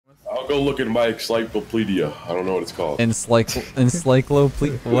I'll go look at my encyclopedia. I don't know what it's called.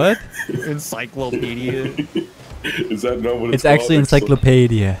 Encyclopedia. What? Encyclopedia. Is that not what It's actually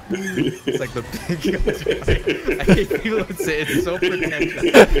encyclopedia. Encyclopedia. I hate people that say it's so pretentious.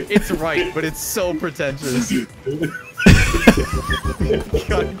 It's right, but it's so pretentious.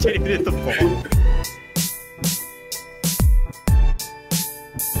 God, getting it at the ball.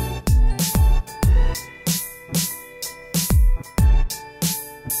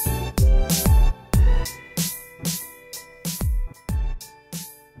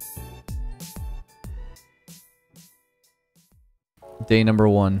 Day number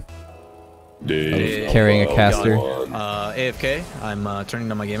 1. Day Carrying a caster. AFK. I'm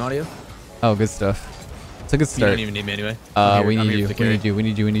turning on my game audio. Oh, good stuff. It's a good You start. don't even need me anyway. We need you. We need you. We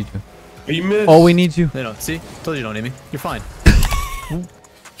need you. We need you. He missed. Oh, we need you. No, see? Told you you don't need me. You're fine.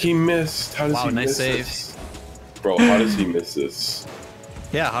 He missed. How does Wow, he nice miss save. this? Bro, how does he miss this?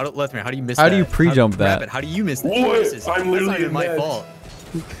 Yeah, Lethamyr, how do you miss How that? do you pre-jump that? Rabbit, how do you miss that? What? I'm literally That's not even my mad. fault.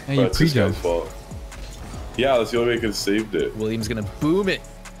 Yeah, you Bro, it's this guy's pre-jump. fault. Yeah, that's the only way I could have saved it. William's gonna boom it.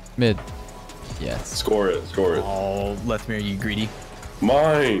 Mid. Yes. Score it. Score it. Oh, Lethamyr, you greedy.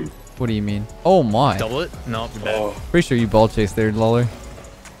 Mine. What do you mean? Oh my. Double it? No, you're bad. Oh, Pretty sure you ball chased there, Lawler.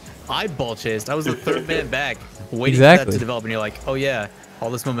 I ball chased. I was the third man back, waiting for Exactly. that to develop, and you're like, oh yeah, all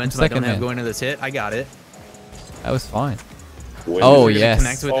this momentum I Second don't have man. going into this hit, I got it. That was fine. wait. Oh, You're gonna yes.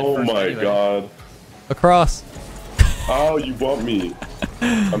 connect with it Oh first my anyway. god. Across. Oh, you bumped me.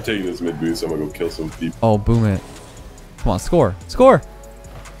 I'm taking this mid boost. I'm gonna go kill some people. Oh, boom it. Come on, score. Score.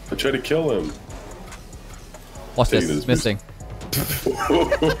 I tried to kill him. Watch Taking this. this Missing.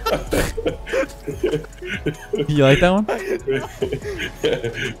 You like that one?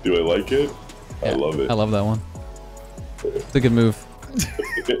 Do I like it? I Yeah, love it. I love that one. It's a good move.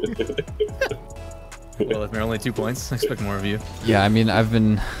 Well, Lethamyr, only 2 points. I expect more of you. Yeah, I mean, I've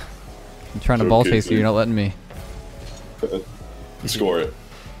been trying to ball chase you. You're not letting me. Score it.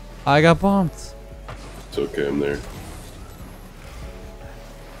 I got bombed. It's okay. I'm there.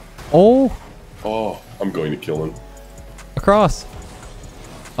 Oh, Oh, I'm going to kill him. across.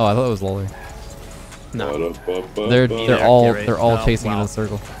 Oh, I thought it was Lawler. No. They're Yeah, all get right. they're all Oh, chasing wow. in a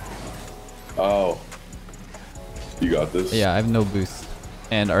circle. Oh. You got this? Yeah, I have no boost,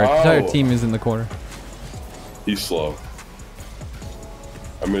 and our Oh. entire team is in the corner. He's slow.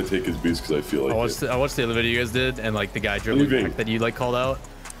 I'm gonna take his boost because I feel like I watched the other video you guys did, and like the guy dribbling Leaving. back that you like called out.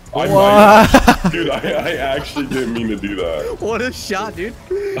 I might, dude, I actually didn't mean to do that. What a shot, dude!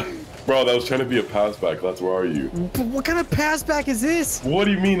 Bro, that was trying to be a pass back. That's where are you? But what kind of pass back is this? What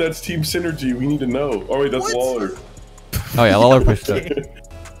do you mean? That's team synergy. We need to know. Oh wait, that's What? Lawler. Oh yeah, Lawler pushed up.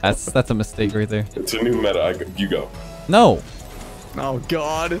 That's a mistake right there. It's a new meta. You go. No. Oh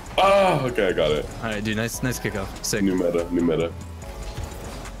God! Ah, okay, I got it. All right, dude, nice kickoff. Sick. New meta. New meta.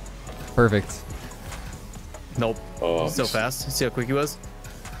 Perfect. Nope. Oh, So fast. See how quick he was?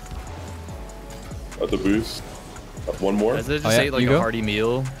 At the boost. One more. As I just Oh, yeah, ate like you a go. hearty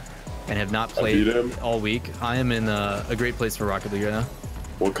meal and have not played beat him. all week, I am in a great place for Rocket League right now.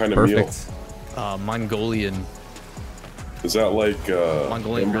 What kind of Perfect. Mongolian. meal? Is that like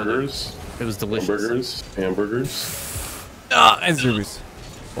Mongolian hamburgers? It was delicious. Hamburgers? Hamburgers? Ah, and Zerus.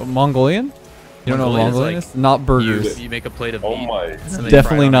 What, Mongolian? You don't know what Mongolian is Mongolian like- is? Not burgers. You make a plate of Oh meat. my. and then you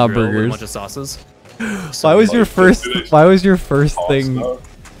Definitely fry it on not the grill with burgers. A bunch of sauces. Why was your like, first? did they Why was your first thing? Pasta?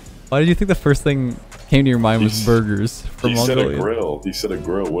 Why did you think the first thing came to your mind was He's- burgers from He said a Mongolia? grill. He said a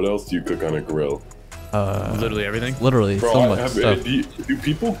grill. What else do you cook on a grill? Literally everything. Literally, Bro, so much stuff. do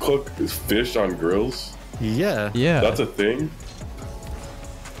people cook fish on grills? Yeah. Yeah. That's a thing?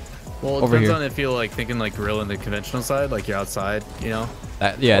 Well, it Over depends here. on if you're like thinking like grill in the conventional side, like you're outside, you know.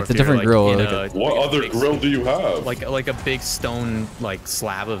 Yeah, Or it's a if you're, different like, grill. in Like a- What like a other big grill do you have? like a big stone like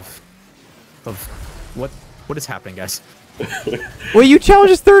slab of what is happening, guys? well, you challenge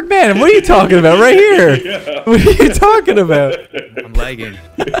his third man. What are you talking about right here? Yeah. What are you talking about? I'm lagging.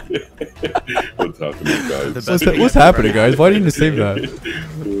 What's happening, guys? The best What's happening, guys? Why didn't you save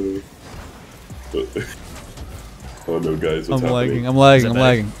that? Oh no, guys, what's I'm lagging. happening? I'm lagging. Is I'm that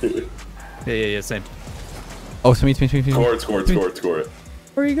lagging. Yeah, same. Oh, it's me. Score it, score it, score it, score it.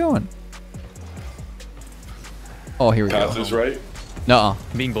 Where are you going? Oh, here we Pass go. this right. Nuh-uh.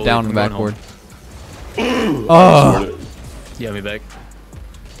 Being bullied. Down the I'm going backboard. home. Oh. Scored it. Yeah, me back.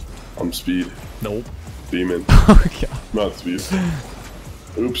 I'm speed. Nope. Demon. Oh, God. Not speed.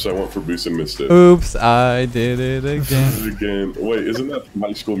 Oops, I went for boost and missed it. Oops, I did it again. Again. Wait, isn't that from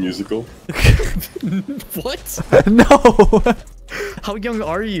High School Musical? What? No. How young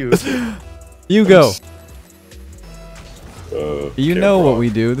are you? You go. You Camp know what Rock. we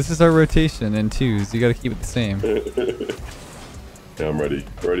do. This is our rotation in twos. You gotta keep it the same. Yeah, I'm ready.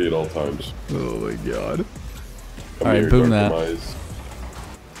 Ready at all times. Oh my god. Alright, boom that. Demise.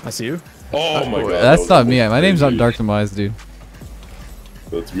 I see you. Oh my god. That's not me. My crazy. name's not Dark Demise, dude.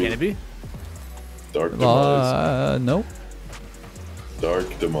 That's me. Can it be? Dark Demise. No.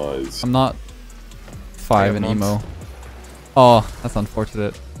 Dark Demise. I'm not 5 and emo. Oh, that's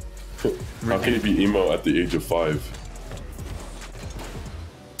unfortunate. How can you be emo at the age of 5?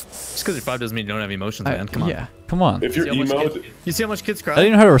 Just because you're 5 doesn't mean you don't have emotions, man. Come on. Yeah, come on. If you're emo, You see how much kids cry? I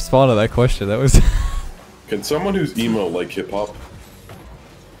didn't know how to respond to that question. That was. can someone who's emo like hip hop?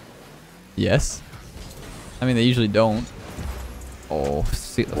 Yes. I mean, they usually don't. Oh,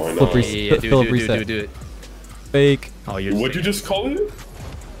 see, Why flip not? Yeah, do reset. it. Fake. Oh, you're What'd you just call it?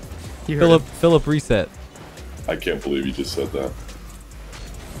 You heard Philip reset. I can't believe you just said that.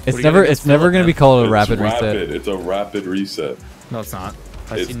 It's never gonna be called a It's rapid reset. It's a rapid reset. No, it's not.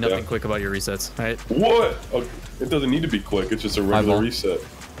 I It's see nothing quick about your resets. All right. What? Okay. It doesn't need to be quick. It's just a regular Eyeball. reset.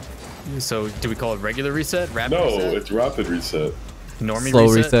 So, do we call it regular reset? Rapid No, reset? it's rapid reset. Normie Slow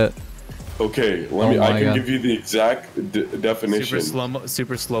reset? Okay, Oh I my can God. give you the exact definition.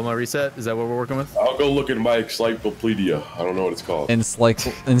 Super slow-mo reset? Is that what we're working with? I'll go look at my encyclopedia. I don't know what it's called.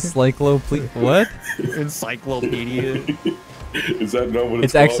 Encyclopedia. What? Encyclopedia. Is that not what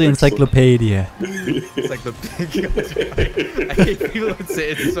It's called? actually encyclopedia. It's like the I hate people that say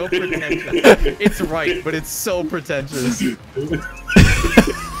it's so pretentious. It's right, but it's so pretentious.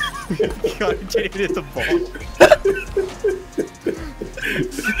 God, I'm getting it the ball.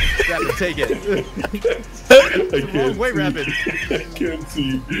 Rapid, take it. I can't Wait, see. Rapid. I can't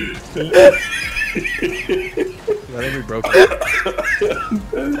see. I think we broke it.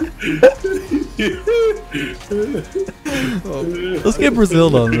 Let's get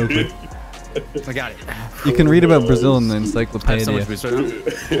Brazil on real quick. I got it. You can read about Brazil in the I have so much encyclopedia. boost right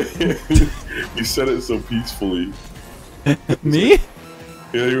now. You said it so peacefully. Me?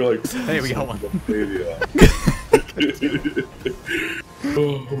 Yeah, you were like, Hey, we got one.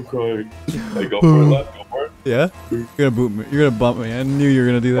 oh, I'm crying. Hey, go for it, lad. Go for it. Yeah? You're gonna boot me. You're gonna bump me. I knew you were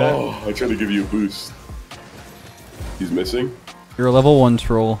gonna do that. Oh, I tried to give you a boost. He's missing. You're a level 1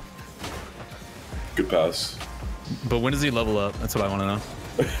 troll. Good pass. But when does he level up? That's what I want to know.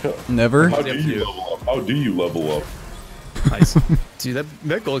 Never? How do you level up? How do you level up? Nice. Dude,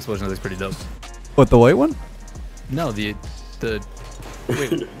 that goal explosion looks pretty dope. What, the white one? No, the wait,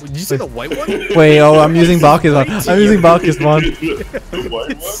 did you say the white one? Wait, oh, I'm using Bacchus. I'm using Bacchus mod. The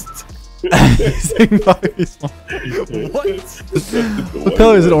white one? I'm using Bacchus mod. What? What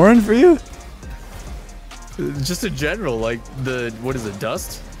color is it? Orange for you? Just in general, like what is it,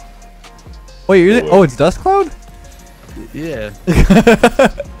 dust? Wait, you're using, oh, it's Dust Cloud? Yeah.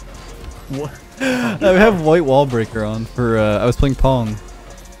 What? I have white wall breaker on for I was playing Pong.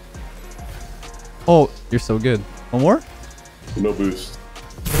 Oh, you're so good. One more? No boost.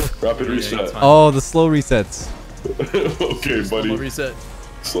 Rapid Yeah, reset. it's fine. Oh, the slow resets. Okay, Slow-mo buddy. reset.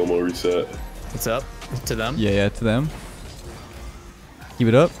 Slow-mo reset. What's up? To them? Yeah, to them. Keep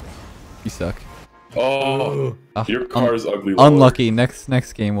it up. You suck. Oh, your car's ugly. Unlucky. Next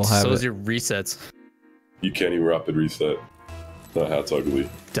game we'll have So is it. your resets. You can't even rapid reset. That hat's ugly.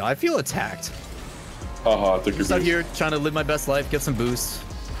 Do I feel attacked? Haha, I took your Just out boost. here trying to live my best life, get some boosts,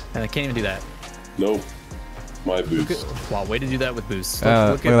 and I can't even do that. Nope. My boost. Wow, way to do that with boosts. Look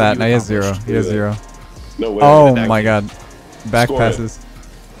at that. what Now you he has 0. accomplished. He has 0. No way. Oh back my to god. Back Score it. passes.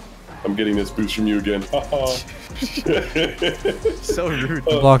 I'm getting this boost from you again. Haha. So rude.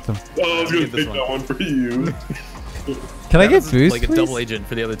 I blocked him. Oh, I was gonna Get this take that one for you. Can I get Travis is boost, like a please? double agent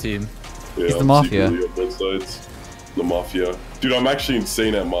for the other team. Yeah, He's the I'm Mafia. secretly on both sides. The Mafia. Dude, I'm actually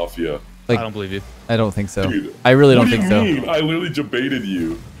insane at Mafia. Like, I don't believe you. I don't think so. Dude, I really what don't do think you so. mean? I literally debated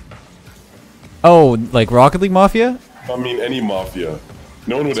you. Oh, like Rocket League Mafia? I mean, any Mafia.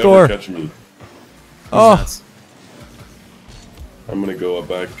 No one would Score. ever catch me. Oh. Nuts. I'm gonna go up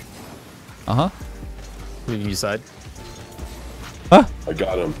back. Uh-huh. Leaving you side. Huh? I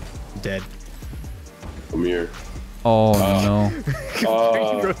got him. Dead. I'm here. Oh, no. Why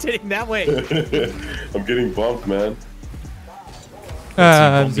are you rotating that way? I'm getting bumped, man.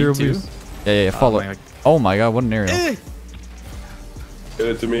 Ah, you 0 want me to? boost. Yeah, follow. my God. Oh my god, what an aerial. Eh. Get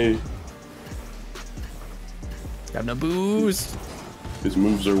it to me. Got no boost. His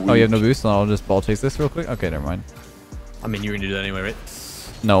moves are weak. Oh, you have no boost? Then I'll just ball chase this real quick? Okay, never mind. I mean, you were gonna do that anyway, right?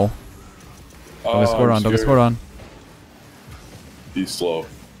 No. Don't get scored on, don't get scored on. He's slow.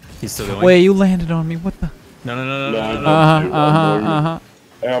 He's still going. Wait, you landed on me, what the? No. No, No. Uh-huh.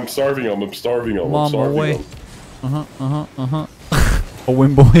 Hey, I'm starving him. I'm starving him. I'm Mom, starving away. him. A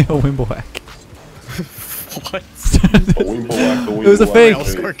win boy, a win boy. What? It was a fake.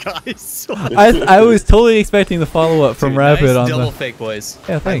 Guys. I was totally expecting the follow-up from Rapid nice on double the... fake, boys.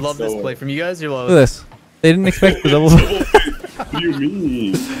 Yeah, thanks. I love this play from you guys. You're Look at this. They didn't expect the double... What do you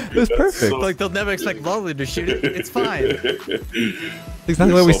mean? It was perfect. So like they'll never expect Lolly to shoot it. It's fine. That's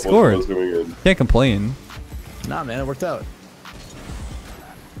exactly what we scored. Can't complain. Nah, man, it worked out.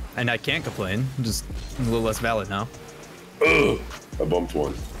 And I can't complain. I'm just a little less valid now. Ugh, I bumped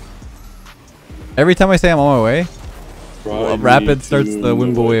one. Every time I say I'm on my way, Rapid starts the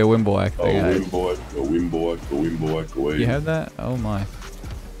Wimbo act thing. Wimbo away. You have that? Oh my.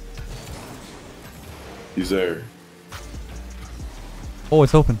 He's there. Oh,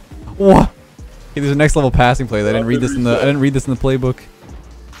 it's open. Whoa. Okay, there's a next level passing play. I didn't read this in the playbook.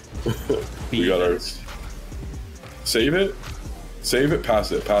 We got ours. Save it. Save it.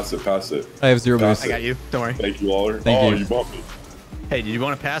 Pass it. Pass it. Pass it. I have 0 boost. I got you. Don't worry. Thank you, Waller. Thank you. You bumped me. Hey, did you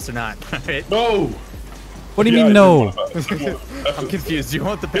want to pass or not? No. What do you mean no? I'm confused. Do you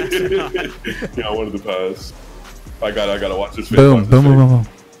want the pass or not? Yeah, I wanted to pass. I gotta watch this. Boom, boom, boom, boom, boom.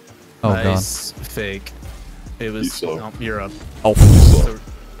 Oh nice fake. It was. Oh, you're up. Oh. So,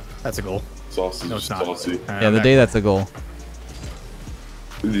 that's a goal. Saucy. No, it's not. Saucy. Yeah, the day that's a goal.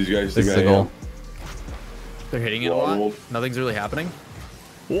 These guys This think is a goal. They're hitting it a lot. Nothing's really happening.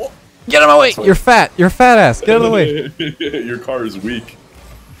 Whoa. Get out of my way! You're fat. You're fat ass. Get out of the way. Your car is weak.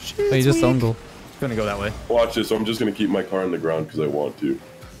 Oh, you just owned goal. Gonna go that way. Watch this. I'm just gonna keep my car on the ground because I want to.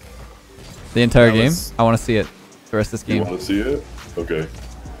 The entire game? I want to see it. The rest of this game. You want to see it? Okay.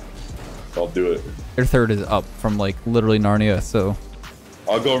 I'll do it. Their third is up from like literally Narnia, so.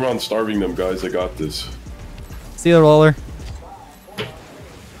 I'll go around starving them, guys. I got this. See you, Waller.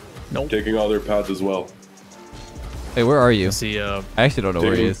 Nope. Taking all their pads as well. Hey, where are you? See, I actually don't know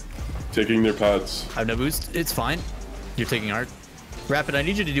where he is. Taking their pads. I have no boost. It's fine. You're taking art. Rapid, I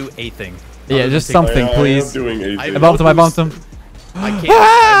need you to do a thing. Yeah, just something, please. I am doing I bumped him. I bumped him. I can't.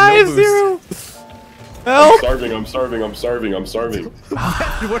 I have 0. Help! I'm starving. I'm starving. I'm starving. I'm starving.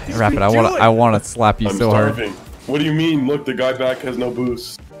 Rapid, I want to slap you so starving. hard. What do you mean? Look, the guy back has no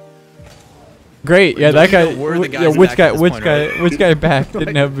boost. Great, yeah, that guy. Yeah, which guy right? back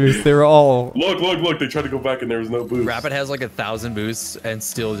didn't have boost? They were all. Look! They tried to go back and there was no boost. Rapid has like 1,000 boosts and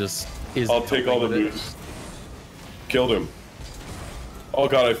still just is. I'll take all the boosts. Killed him. Oh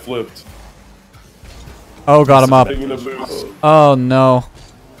god, I flipped. Oh, got him up. Oh no.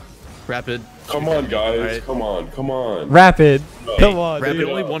 Rapid. Come on, guys. Right. Come on. Rapid. Come on. Rapid.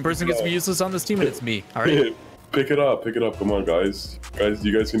 Only one person gets to be useless on this team, and it's me. All right. Pick it up. Come on, guys.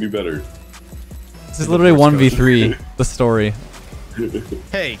 You guys can do better. This is literally 1v3. The story.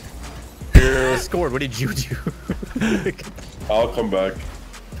 Hey. Scored. What did you do? I'll come back.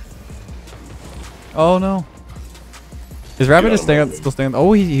 Oh no. Is Rapid just still staying?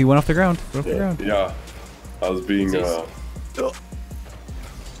 Oh, he went off the ground. Yeah. I was being. Look at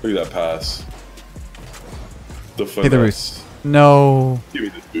that pass. The finesse. Hey, the boost. No. Give me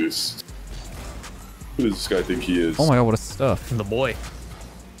this boost. Who does this guy think he is? Oh my god, what a stuff. The boy.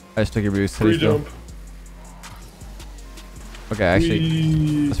 I just took your boost. Free jump. Okay,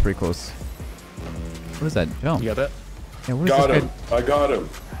 actually, that's pretty close. What is that jump? You got that? Yeah, what is Got this him. guy? I got him.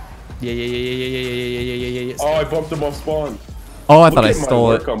 Yeah. Oh, I bumped him off spawn. Oh, I thought I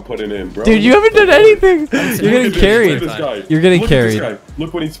stole it. I'm putting in, bro. Dude, you haven't done anything. You're getting carried. You're getting carried.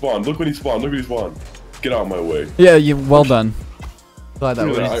 Look when he spawned. Look when he spawned. Get out of my way. Yeah, well done. Glad that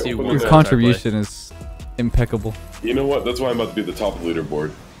was. Your contribution is impeccable. You know what? That's why I'm about to be at the top of the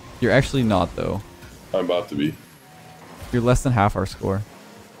leaderboard. You're actually not, though. I'm about to be. You're less than half our score.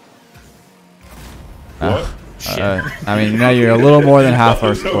 What? I mean, now you're a little more than half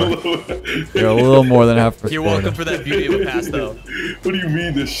our score. You're a little more than half our score. You're welcome for that beauty of a pass, though. What do you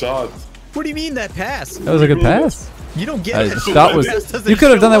mean, this shot? What do you mean, that pass? That was a good pass. You don't get it. Shot was. You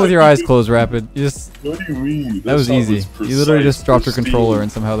could have done that with your eyes closed, Rapid. You just. What do you mean? That was easy. You literally just dropped your controller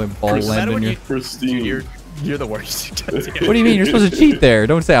and somehow the ball landed in your. Pristine. You're the worst. What do you mean? You're supposed to cheat there.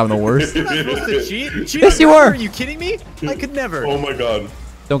 Don't say I'm the worst. I'm not supposed to cheat. Yes, you are. Are you kidding me? I could never. Oh my god.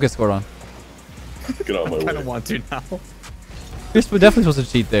 Don't get scored on. Get out of my way. I don't want to now. You're definitely supposed to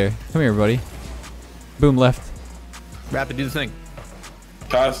cheat there. Come here, buddy. Boom, left. Rapid, do the thing.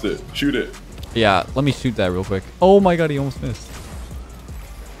 Pass it. Shoot it. Yeah, let me shoot that real quick. Oh my god, he almost missed.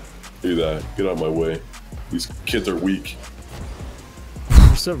 Do that. Get out of my way. These kids are weak.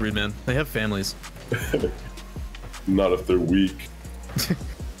 You're so rude, man. They have families. Not if they're weak.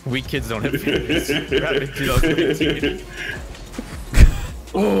 Weak kids don't have families. Rapid 2018.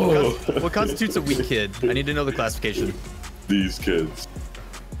 Oh. What constitutes a weak kid? I need to know the classification. These kids.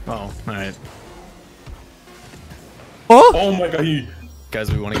 Oh, alright. Oh! Oh my god, Guys,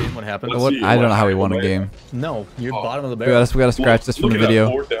 we won a game. What happened? I don't know how we won a game. No, you're bottom of the We barrel. gotta scratch this from the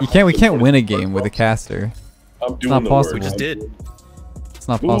video. We can't win a game with a caster. I'm It's not possible. We just did. It's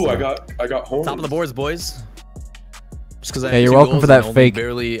not Ooh, possible. I got horns. Top of the boards, boys. Just because I Yeah, had you're 2 welcome goals for that and fake.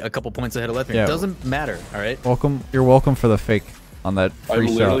 Barely a couple points ahead of Lethamyr. Yeah. It doesn't matter. All right. You're welcome for the fake on that I'm free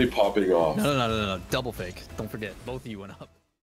shot. literally popping off. No. Double fake. Don't forget. Both of you went up.